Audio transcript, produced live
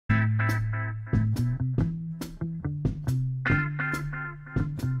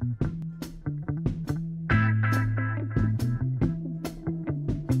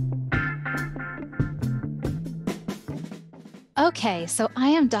Okay, so I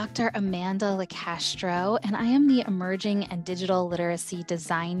am Dr. Amanda Licastro, and I am the Emerging and Digital Literacy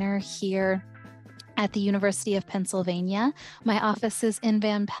Designer here at the University of Pennsylvania. My office is in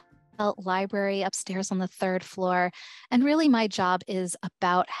Van Pelt Library upstairs on the third floor. And really my job is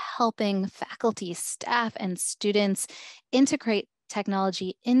about helping faculty, staff, and students integrate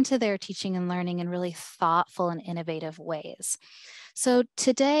technology into their teaching and learning in really thoughtful and innovative ways. So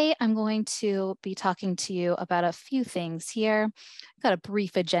today I'm going to be talking to you about a few things here. I've got a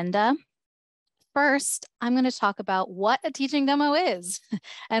brief agenda. First, I'm going to talk about what a teaching demo is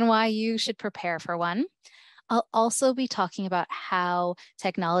and why you should prepare for one. I'll also be talking about how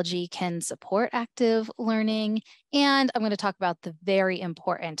technology can support active learning, and I'm going to talk about the very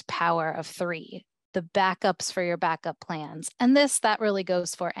important power of three, the backups for your backup plans. And that really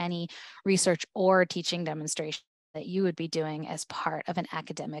goes for any research or teaching demonstration that you would be doing as part of an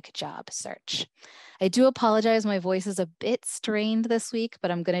academic job search. I do apologize, my voice is a bit strained this week,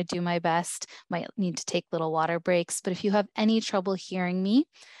 but I'm going to do my best. Might need to take little water breaks, but if you have any trouble hearing me,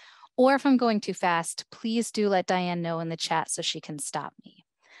 or if I'm going too fast, please do let Diane know in the chat so she can stop me.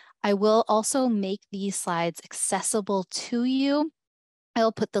 I will also make these slides accessible to you.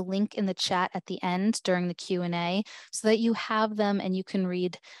 I'll put the link in the chat at the end during the Q&A so that you have them and you can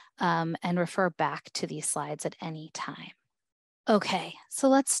read and refer back to these slides at any time. Okay, so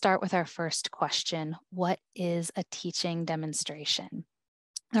let's start with our first question. What is a teaching demonstration?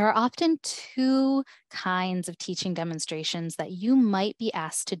 There are often two kinds of teaching demonstrations that you might be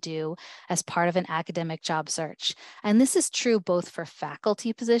asked to do as part of an academic job search. And this is true both for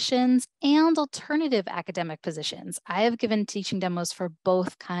faculty positions and alternative academic positions. I have given teaching demos for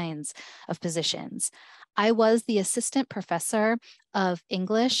both kinds of positions. I was the assistant professor of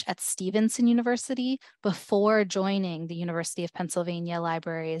English at Stevenson University before joining the University of Pennsylvania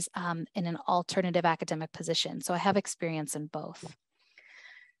Libraries in an alternative academic position. So I have experience in both.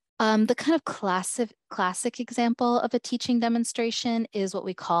 The kind of classic example of a teaching demonstration is what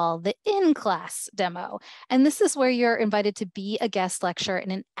we call the in-class demo. And this is where you're invited to be a guest lecturer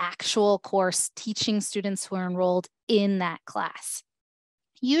in an actual course teaching students who are enrolled in that class.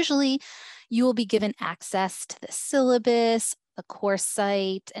 Usually, you will be given access to the syllabus, the course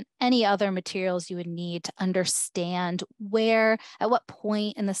site, and any other materials you would need to understand at what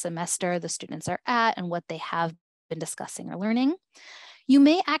point in the semester the students are at and what they have been discussing or learning. You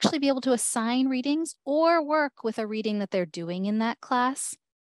may actually be able to assign readings or work with a reading that they're doing in that class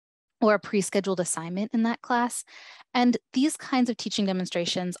or a pre-scheduled assignment in that class. And these kinds of teaching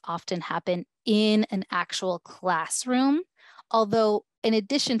demonstrations often happen in an actual classroom, although in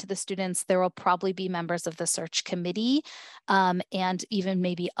addition to the students, there will probably be members of the search committee and even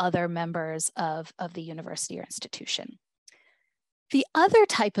maybe other members of the university or institution. The other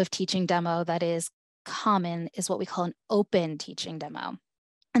type of teaching demo that is common is what we call an open teaching demo.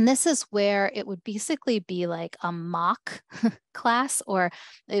 And this is where it would basically be like a mock class, or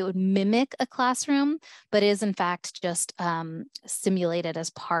it would mimic a classroom, but is in fact just simulated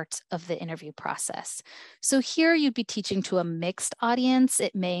as part of the interview process. So here you'd be teaching to a mixed audience.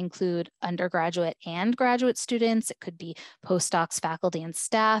 It may include undergraduate and graduate students. It could be postdocs, faculty, and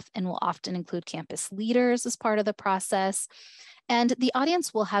staff, and will often include campus leaders as part of the process. And the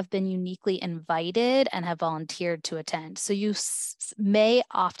audience will have been uniquely invited and have volunteered to attend. So you may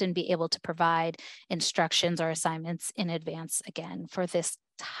often be able to provide instructions or assignments in advance, again, for this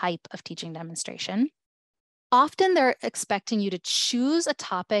type of teaching demonstration. Often they're expecting you to choose a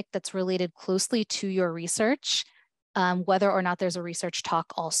topic that's related closely to your research, whether or not there's a research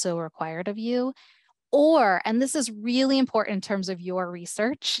talk also required of you. Or, and this is really important in terms of your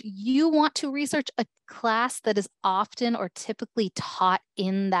research, you want to research a class that is often or typically taught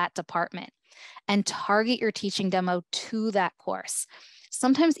in that department and target your teaching demo to that course.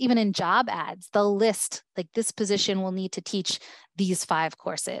 Sometimes even in job ads, they'll list like this position will need to teach these 5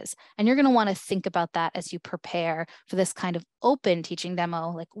 courses. And you're going to want to think about that as you prepare for this kind of open teaching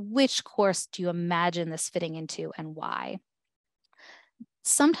demo, like which course do you imagine this fitting into and why?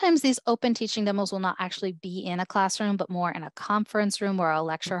 Sometimes these open teaching demos will not actually be in a classroom, but more in a conference room or a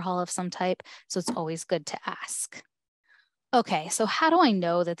lecture hall of some type. So it's always good to ask. Okay, so how do I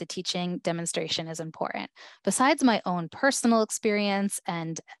know that the teaching demonstration is important? Besides my own personal experience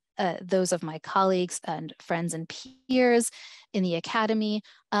and those of my colleagues and friends and peers in the academy,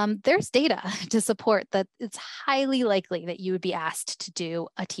 there's data to support that it's highly likely that you would be asked to do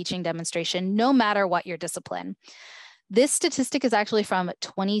a teaching demonstration, no matter what your discipline. This statistic is actually from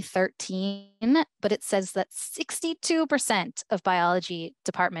 2013, but it says that 62% of biology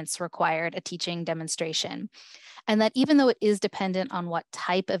departments required a teaching demonstration. And that even though it is dependent on what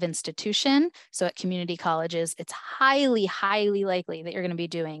type of institution, so at community colleges, it's highly, highly likely that you're going to be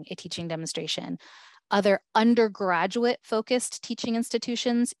doing a teaching demonstration. Other undergraduate focused teaching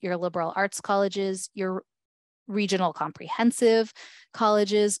institutions, your liberal arts colleges, your regional comprehensive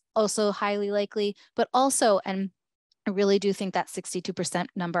colleges, also highly likely, but also, and I really do think that 62%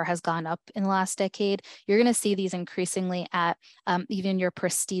 number has gone up in the last decade. You're going to see these increasingly at even your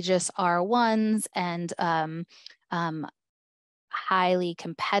prestigious R1s and highly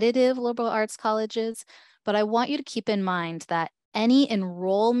competitive liberal arts colleges. But I want you to keep in mind that any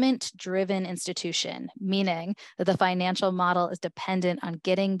enrollment-driven institution, meaning that the financial model is dependent on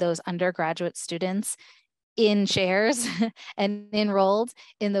getting those undergraduate students in chairs and enrolled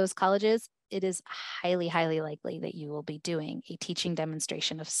in those colleges, it is highly, highly likely that you will be doing a teaching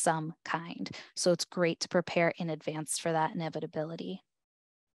demonstration of some kind. So it's great to prepare in advance for that inevitability.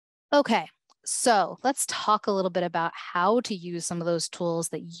 Okay, so let's talk a little bit about how to use some of those tools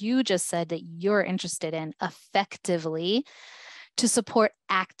that you just said that you're interested in effectively to support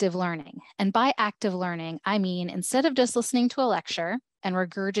active learning. And by active learning, I mean, instead of just listening to a lecture and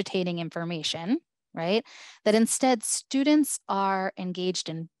regurgitating information, right? That instead students are engaged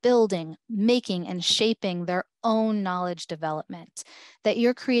in building, making, and shaping their own knowledge development, that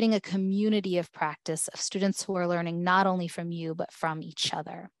you're creating a community of practice of students who are learning not only from you, but from each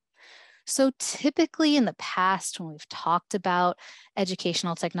other. So typically in the past, when we've talked about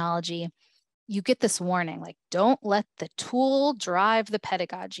educational technology, you get this warning, like, don't let the tool drive the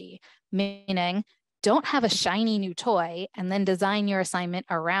pedagogy, meaning don't have a shiny new toy and then design your assignment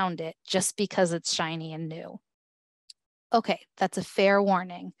around it just because it's shiny and new. Okay, that's a fair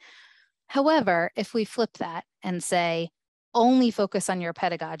warning. However, if we flip that and say, only focus on your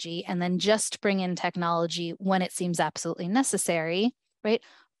pedagogy and then just bring in technology when it seems absolutely necessary, right?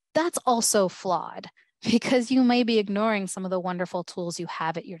 That's also flawed because you may be ignoring some of the wonderful tools you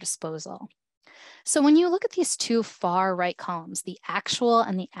have at your disposal. So when you look at these two far right columns, the actual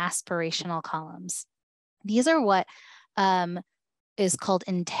and the aspirational columns, these are what is called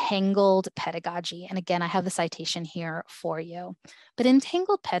entangled pedagogy. And again, I have the citation here for you. But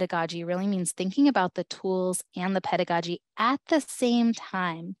entangled pedagogy really means thinking about the tools and the pedagogy at the same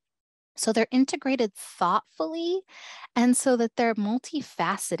time. So they're integrated thoughtfully and so that they're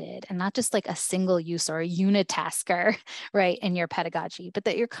multifaceted and not just like a single use or a unitasker, right, in your pedagogy, but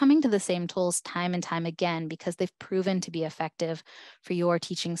that you're coming to the same tools time and time again because they've proven to be effective for your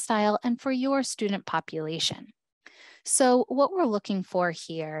teaching style and for your student population. So what we're looking for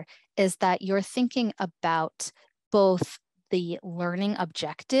here is that you're thinking about both the learning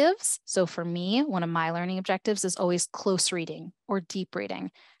objectives. So for me, one of my learning objectives is always close reading or deep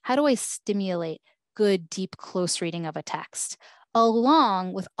reading. How do I stimulate good, deep, close reading of a text,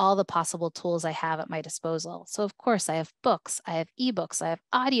 along with all the possible tools I have at my disposal? So of course, I have books, I have ebooks, I have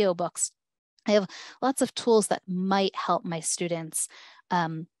audiobooks. I have lots of tools that might help my students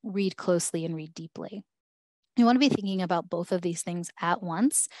read closely and read deeply. You want to be thinking about both of these things at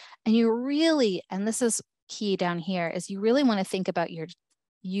once. And you really, and this is key down here, is you really want to think about you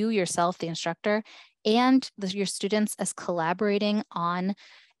yourself, the instructor, and your students as collaborating on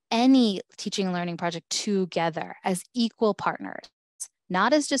any teaching and learning project together as equal partners,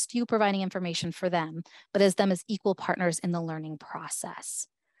 not as just you providing information for them, but as them as equal partners in the learning process.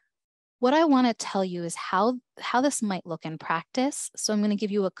 What I want to tell you is how this might look in practice. So I'm going to give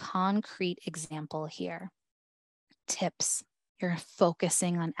you a concrete example here. Tips. You're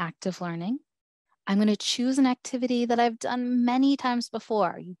focusing on active learning. I'm going to choose an activity that I've done many times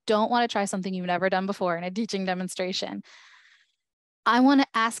before. You don't want to try something you've never done before in a teaching demonstration. I want to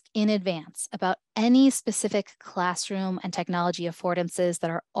ask in advance about any specific classroom and technology affordances that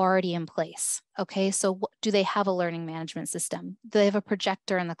are already in place. Okay, so do they have a learning management system? Do they have a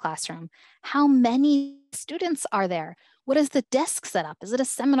projector in the classroom? How many students are there? What is the desk setup? Is it a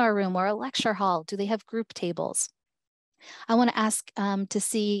seminar room or a lecture hall? Do they have group tables? I want to ask to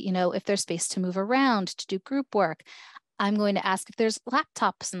see, if there's space to move around, to do group work. I'm going to ask if there's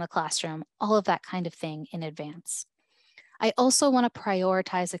laptops in the classroom, all of that kind of thing in advance. I also want to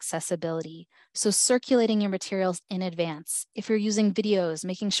prioritize accessibility. So circulating your materials in advance. If you're using videos,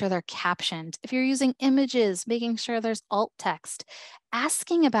 making sure they're captioned. If you're using images, making sure there's alt text.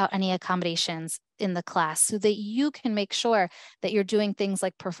 Asking about any accommodations in the class so that you can make sure that you're doing things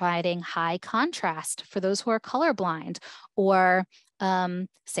like providing high contrast for those who are colorblind, or sans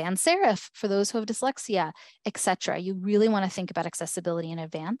serif for those who have dyslexia, etc. You really want to think about accessibility in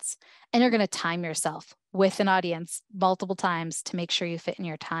advance, and you're going to time yourself with an audience multiple times to make sure you fit in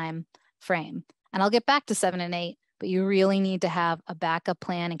your time frame. And I'll get back to 7 and 8, but you really need to have a backup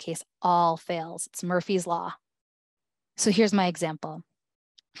plan in case all fails. It's Murphy's Law. So here's my example.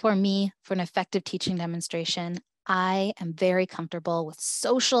 For me, for an effective teaching demonstration, I am very comfortable with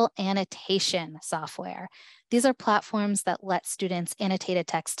social annotation software. These are platforms that let students annotate a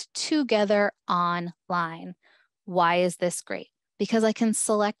text together online. Why is this great? Because I can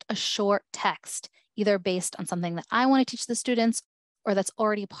select a short text, either based on something that I want to teach the students or that's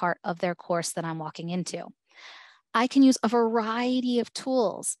already part of their course that I'm walking into. I can use a variety of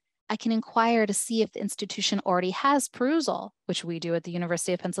tools. I can inquire to see if the institution already has Perusal, which we do at the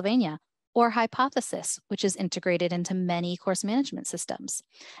University of Pennsylvania, or Hypothesis, which is integrated into many course management systems.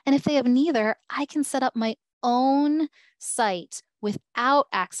 And if they have neither, I can set up my own site without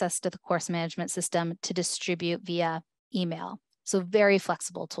access to the course management system to distribute via email. So very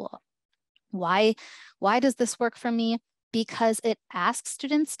flexible tool. Why does this work for me? Because it asks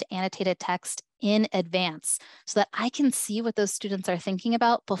students to annotate a text in advance so that I can see what those students are thinking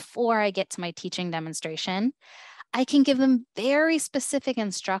about before I get to my teaching demonstration. I can give them very specific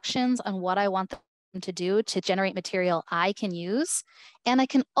instructions on what I want them to do to generate material I can use. And I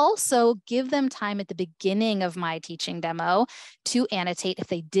can also give them time at the beginning of my teaching demo to annotate if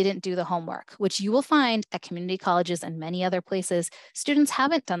they didn't do the homework, which you will find at community colleges and many other places, students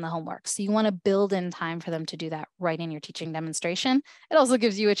haven't done the homework. So you want to build in time for them to do that right in your teaching demonstration. It also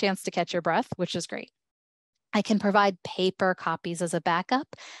gives you a chance to catch your breath, which is great. I can provide paper copies as a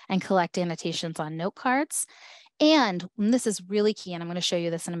backup and collect annotations on note cards. And this is really key, and I'm going to show you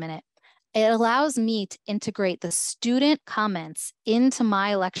this in a minute. It allows me to integrate the student comments into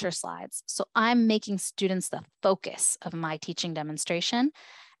my lecture slides. So I'm making students the focus of my teaching demonstration.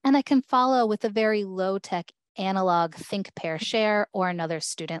 And I can follow with a very low-tech analog think, pair, share, or another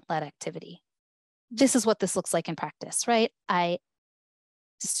student-led activity. This is what this looks like in practice, right? I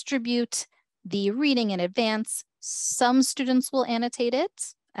distribute the reading in advance. Some students will annotate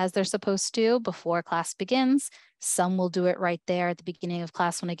it as they're supposed to before class begins. Some will do it right there at the beginning of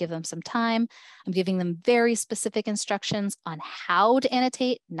class when I give them some time. I'm giving them very specific instructions on how to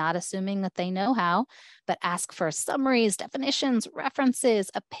annotate, not assuming that they know how, but ask for summaries, definitions, references,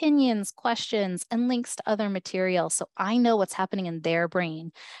 opinions, questions, and links to other material so I know what's happening in their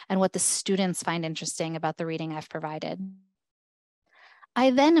brain and what the students find interesting about the reading I've provided. I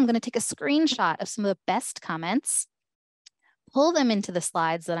then am going to take a screenshot of some of the best comments, pull them into the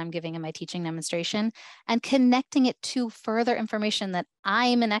slides that I'm giving in my teaching demonstration, and connecting it to further information that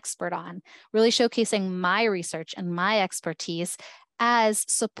I'm an expert on, really showcasing my research and my expertise as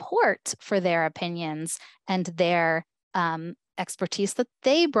support for their opinions and their expertise that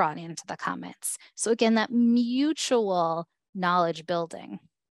they brought into the comments. So again, that mutual knowledge building.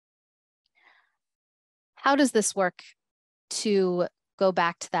 How does this work to go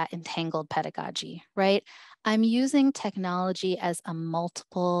back to that entangled pedagogy, right? I'm using technology as a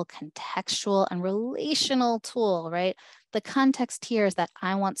multiple contextual and relational tool, right? The context here is that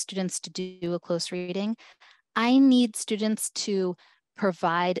I want students to do a close reading. I need students to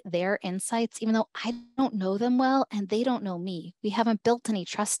provide their insights, even though I don't know them well and they don't know me. We haven't built any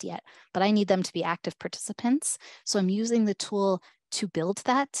trust yet, but I need them to be active participants. So I'm using the tool to build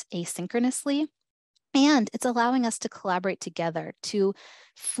that asynchronously. And it's allowing us to collaborate together to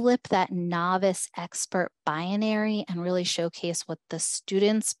flip that novice expert binary and really showcase what the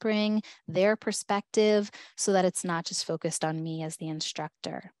students bring, their perspective, so that it's not just focused on me as the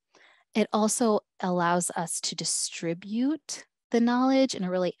instructor. It also allows us to distribute the knowledge in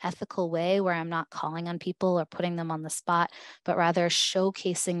a really ethical way where I'm not calling on people or putting them on the spot, but rather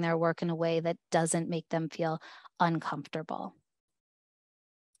showcasing their work in a way that doesn't make them feel uncomfortable.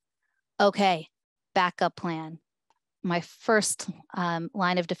 Okay. Backup plan. My first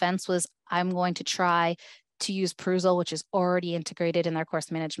line of defense was I'm going to try to use Perusal, which is already integrated in their course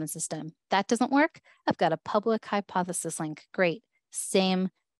management system. That doesn't work. I've got a public hypothesis link. Great. Same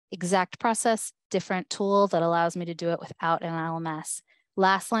exact process, different tool that allows me to do it without an LMS.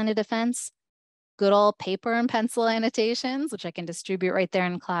 Last line of defense, good old paper and pencil annotations, which I can distribute right there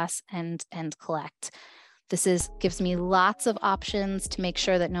in class and collect. This gives me lots of options to make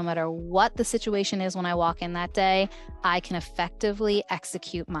sure that no matter what the situation is when I walk in that day, I can effectively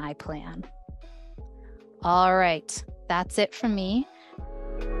execute my plan. All right, that's it from me.